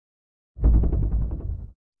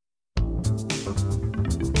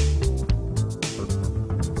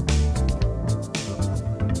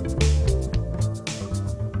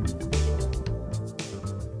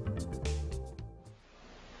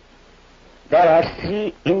There are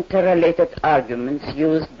three interrelated arguments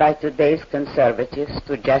used by today's conservatives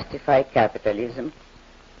to justify capitalism,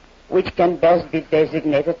 which can best be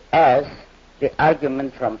designated as the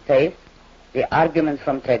argument from faith, the argument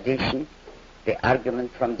from tradition, the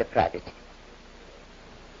argument from depravity.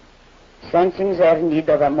 Sensing their need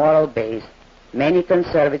of a moral base, many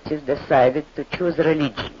conservatives decided to choose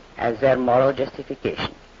religion as their moral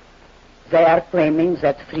justification. They are claiming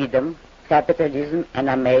that freedom, capitalism, and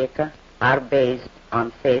America are based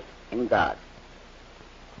on faith in God.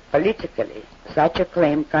 Politically, such a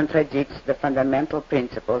claim contradicts the fundamental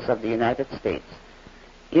principles of the United States.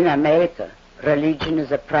 In America, religion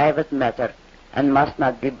is a private matter and must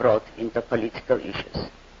not be brought into political issues.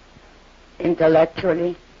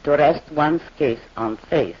 Intellectually, to rest one's case on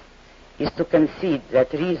faith is to concede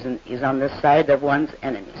that reason is on the side of one's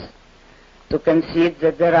enemies, to concede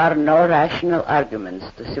that there are no rational arguments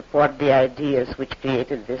to support the ideas which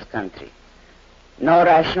created this country, no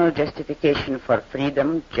rational justification for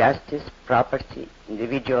freedom, justice, property,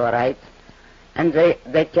 individual rights, and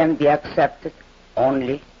they can be accepted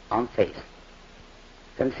only on faith.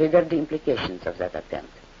 Consider the implications of that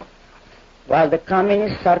attempt. While the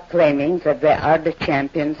communists are claiming that they are the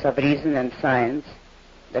champions of reason and science,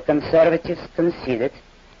 the conservatives conceded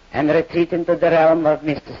and retreat into the realm of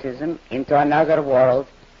mysticism, into another world,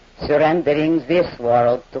 surrendering this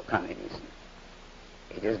world to communism.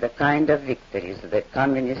 It is the kind of victories that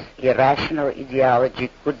communist irrational ideology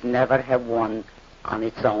could never have won on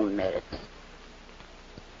its own merits.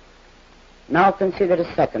 Now consider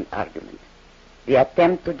a second argument, the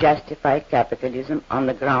attempt to justify capitalism on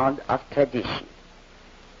the ground of tradition.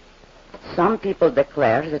 Some people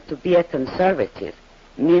declare that to be a conservative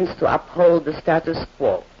means to uphold the status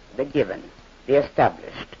quo, the given, the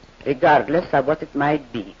established, regardless of what it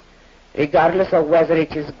might be, regardless of whether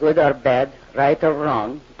it is good or bad, right or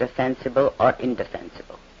wrong, defensible or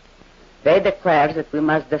indefensible. They declare that we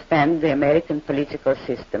must defend the American political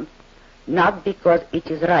system not because it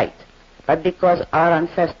is right, but because our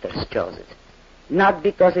ancestors chose it, not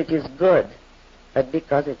because it is good, but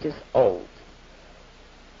because it is old.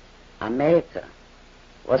 America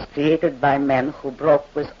was created by men who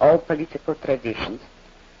broke with all political traditions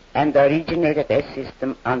and originated a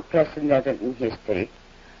system unprecedented in history,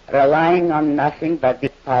 relying on nothing but the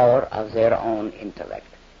power of their own intellect.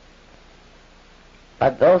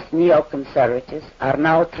 But those neoconservatives are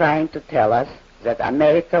now trying to tell us that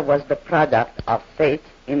America was the product of faith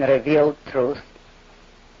in revealed truth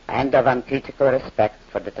and of uncritical respect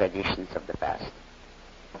for the traditions of the past.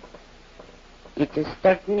 It is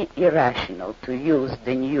certainly irrational to use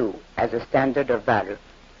the new as a standard of value,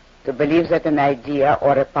 to believe that an idea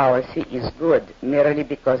or a policy is good merely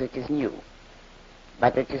because it is new.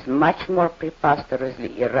 But it is much more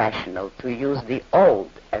preposterously irrational to use the old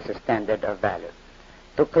as a standard of value,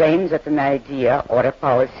 to claim that an idea or a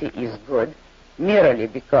policy is good merely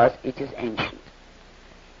because it is ancient.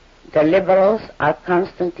 The liberals are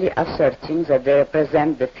constantly asserting that they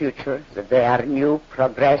represent the future, that they are new,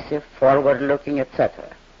 progressive, forward-looking,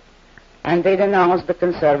 etc. And they denounce the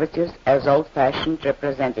conservatives as old-fashioned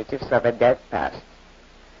representatives of a dead past.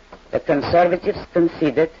 The conservatives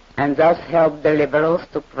conceded and thus helped the liberals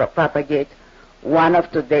to propagate one of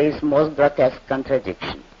today's most grotesque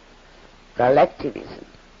contradictions. Collectivism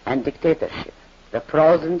and dictatorship, the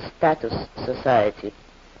frozen status society,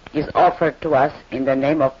 is offered to us in the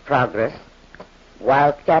name of progress,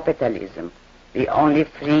 while capitalism, the only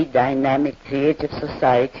free, dynamic, creative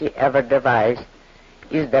society ever devised,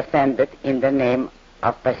 is defended in the name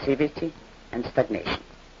of passivity and stagnation.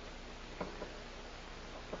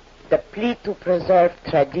 The plea to preserve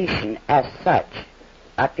tradition as such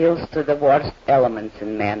appeals to the worst elements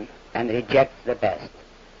in men and rejects the best.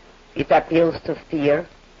 It appeals to fear,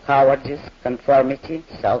 cowardice, conformity,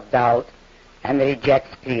 self-doubt, and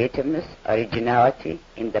rejects creativeness, originality,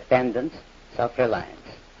 independence, self-reliance.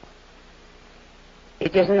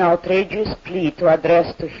 It is an outrageous plea to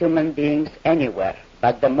address to human beings anywhere,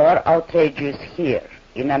 but the more outrageous here,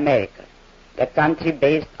 in America, the country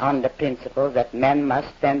based on the principle that man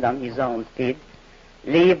must stand on his own feet,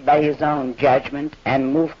 live by his own judgment,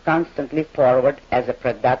 and move constantly forward as a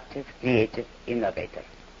productive, creative innovator.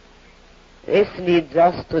 This leads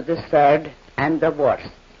us to the third and the worst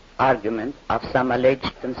argument of some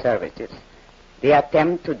alleged conservatives, the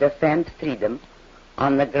attempt to defend freedom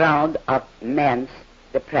on the ground of man's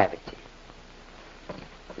depravity.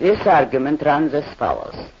 This argument runs as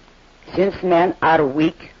follows. Since men are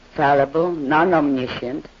weak, fallible,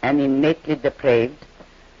 non-omniscient, and innately depraved,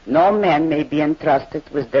 no man may be entrusted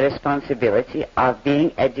with the responsibility of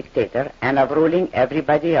being a dictator and of ruling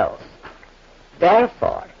everybody else.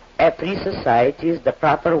 Therefore, a free society is the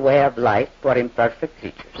proper way of life for imperfect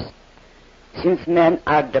creatures. Since men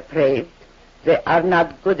are depraved, they are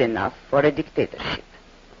not good enough for a dictatorship.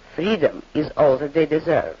 Freedom is all that they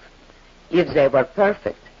deserve. If they were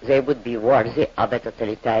perfect, they would be worthy of a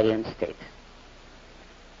totalitarian state.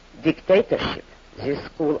 Dictatorship, this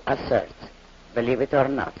school asserts, believe it or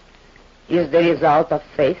not, is the result of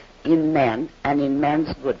faith in man and in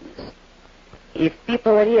man's goodness. If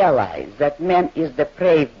people realize that man is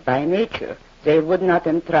depraved by nature, they would not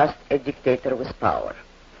entrust a dictator with power.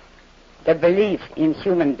 The belief in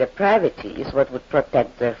human depravity is what would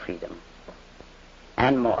protect their freedom.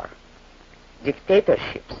 And more.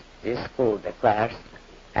 Dictatorships, this school declares,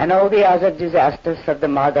 and all the other disasters of the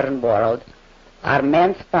modern world are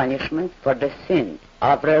man's punishment for the sin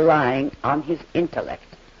of relying on his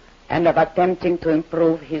intellect and of attempting to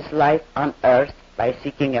improve his life on earth by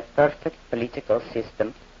seeking a perfect political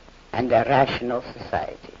system and a rational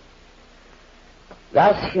society.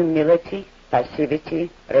 Thus, humility, passivity,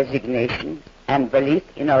 resignation, and belief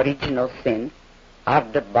in original sin are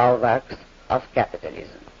the bulwarks of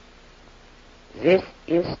capitalism. This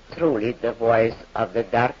is truly the voice of the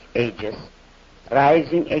Dark Ages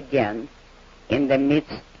rising again in the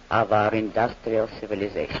midst of our industrial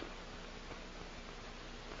civilization.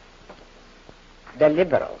 The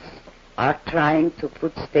liberals are trying to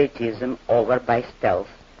put statism over by stealth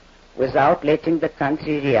without letting the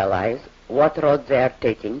country realize what road they are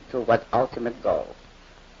taking to what ultimate goal.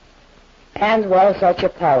 And while such a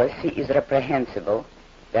policy is reprehensible,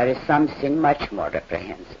 there is something much more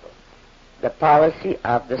reprehensible. The policy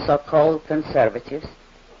of the so-called conservatives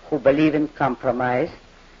who believe in compromise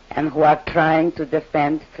and who are trying to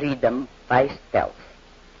defend freedom by stealth.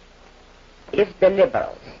 If the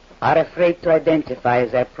liberals are afraid to identify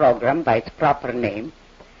their program by its proper name,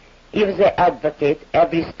 if they advocate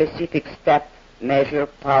every specific step, measure,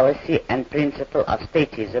 policy, and principle of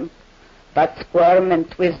statism, but squirm and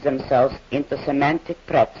twist themselves into semantic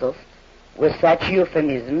pretzels with such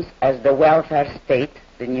euphemisms as the welfare state,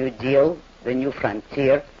 the New Deal, the New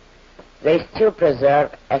Frontier, they still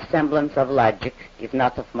preserve a semblance of logic, if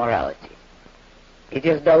not of morality. It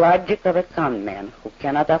is the logic of a con man who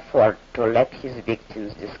cannot afford to let his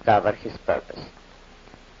victims discover his purpose.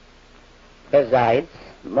 Besides,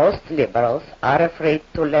 most liberals are afraid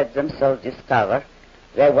to let themselves discover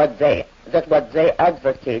that what they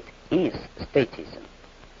advocate is statism.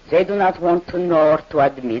 They do not want to know or to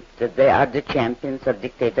admit that they are the champions of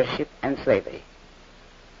dictatorship and slavery.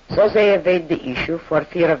 So they evade the issue for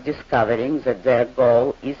fear of discovering that their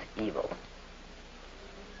goal is evil.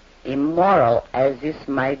 Immoral as this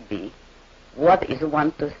might be, what is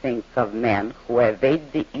one to think of men who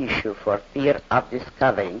evade the issue for fear of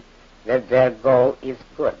discovering that their goal is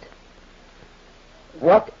good?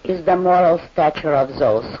 What is the moral stature of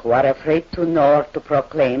those who are afraid to know or to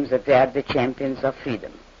proclaim that they are the champions of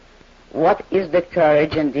freedom? What is the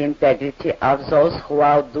courage and the integrity of those who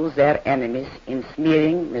outdo their enemies in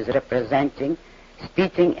smearing, misrepresenting,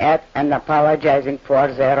 spitting at, and apologizing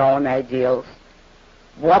for their own ideals?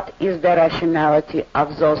 What is the rationality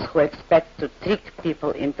of those who expect to trick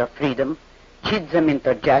people into freedom, cheat them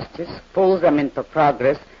into justice, fool them into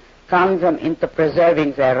progress, con them into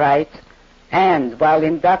preserving their rights, and, while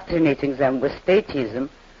indoctrinating them with statism,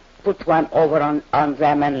 put one over on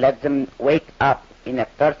them and let them wake up in a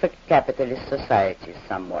perfect capitalist society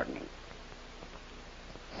some morning?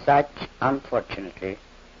 Such, unfortunately,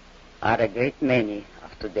 are a great many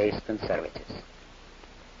of today's conservatives.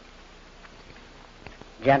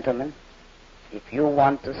 Gentlemen, if you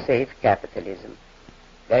want to save capitalism,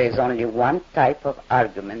 there is only one type of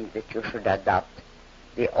argument that you should adopt,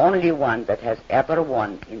 the only one that has ever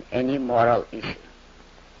won in any moral issue,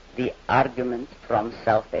 the argument from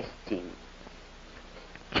self-esteem.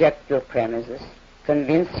 Check your premises,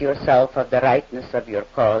 convince yourself of the rightness of your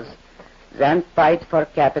cause, then fight for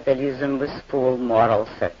capitalism with full moral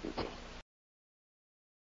certainty.